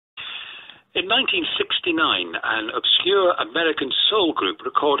In 1969, an obscure American soul group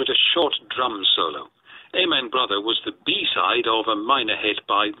recorded a short drum solo. Amen Brother was the B-side of a minor hit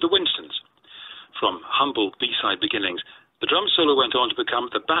by the Winstons. From humble B-side beginnings, the drum solo went on to become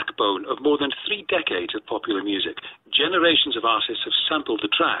the backbone of more than 3 decades of popular music. Generations of artists have sampled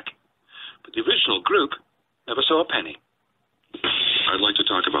the track, but the original group never saw a penny. I'd like to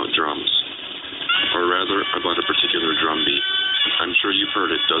talk about drums, or rather about a particular drum beat. I'm sure you've heard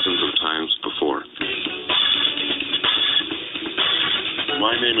it dozens of times before.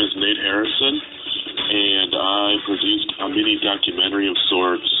 My name is Nate Harrison, and I produced a mini documentary of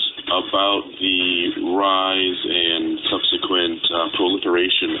sorts about the rise and subsequent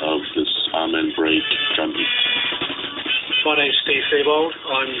proliferation of this Amen break drum beat. My name's Steve Theobald.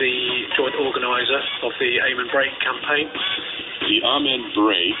 I'm the joint organiser of the Amen break campaign. The Amen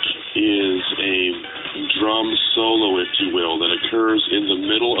break is a drum solo, if you will, that occurs in the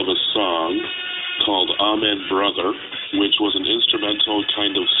middle of a song called Amen Brother, which was an instrumental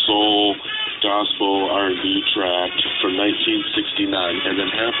kind of soul, gospel, R&B track from 1969. And then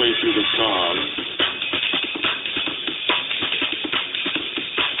halfway through the song,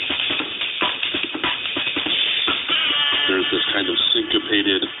 there's this kind of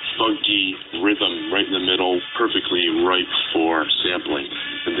syncopated, funky rhythm right in the middle, perfectly ripe for sampling.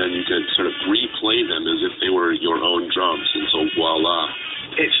 And then you can sort of replay them as if they were your own drums, and so voila.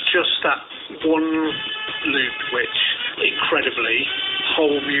 It's just that one loop which, incredibly,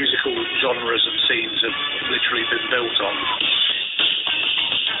 whole musical genres and scenes have literally been built on.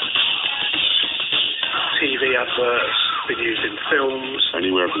 TV adverts, been used in films.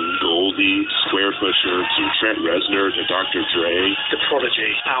 Anywhere from Goldie, Square Pusher, to Trent Reznor, to Dr. Dre. The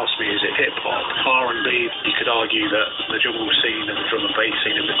Prodigy, house music, hip-hop, R&B. You could argue that the jungle scene and the drum and bass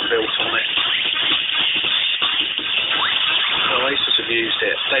scene have been built on it. Oasis have used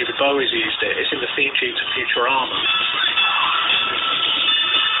it. David Bowie's used it. It's in the theme tune to Futurama.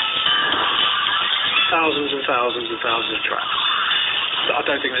 Thousands and thousands and thousands of tracks. I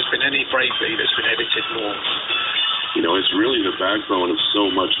don't think there's been any breakbeat that's been edited more. You know, it's really the backbone of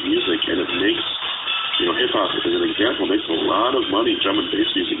so much music, and it makes, you know, hip-hop, as an example, makes a lot of money. Drum and bass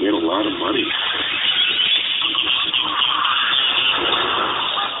music made a lot of money.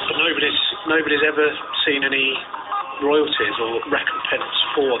 But nobody's ever seen any royalties or recompense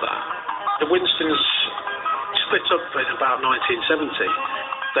for that. The Winstons split up in about 1970.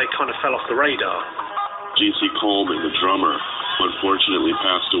 They kind of fell off the radar. G.C. Coleman, the drummer, unfortunately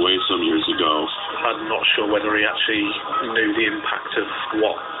passed away some years ago. I'm not sure whether he actually knew the impact of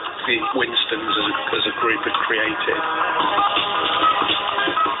what the Winstons as a group had created.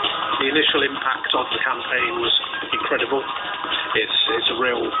 The initial impact of the campaign was incredible. It's a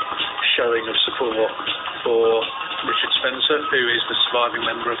real showing of support for Richard Spencer, who is the surviving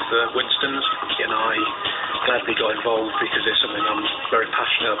member of the Winstons, and I gladly got involved because it's something I'm very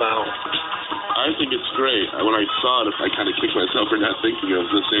passionate about. I think it's great. When I saw it, I kind of kicked myself for not thinking of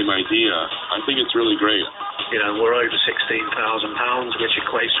the same idea. I think it's really great. You know, we're over £16,000, which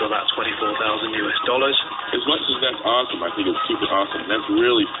equates to about $24,000 US. As much as that's awesome, I think it's super awesome. That's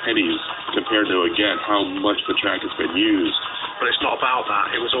really pennies compared to, again, how much the track has been used. But it's not about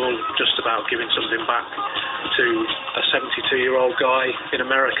that. It was all just about giving something back to a 72-year-old guy in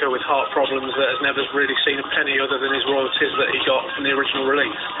America with heart problems that has never really seen a penny other than his royalties that he got from the original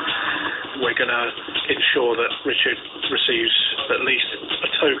release. We're going to ensure that Richard receives at least a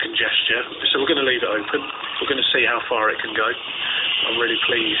token gesture. So we're going to leave it open. We're going to see how far it can go. I'm really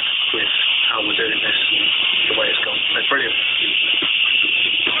pleased with how we're doing this and the way it's gone. It's brilliant.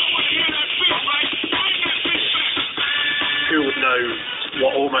 Who would know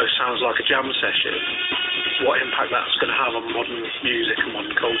what almost sounds like a jam session, what impact that's going to have on modern music and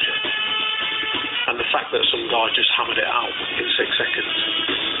modern culture? And the fact that some guy just hammered it out in 6 seconds,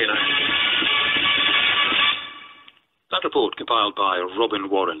 you know. That report compiled by Robin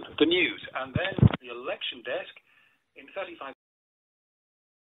Warren. The news, and then the election desk in 35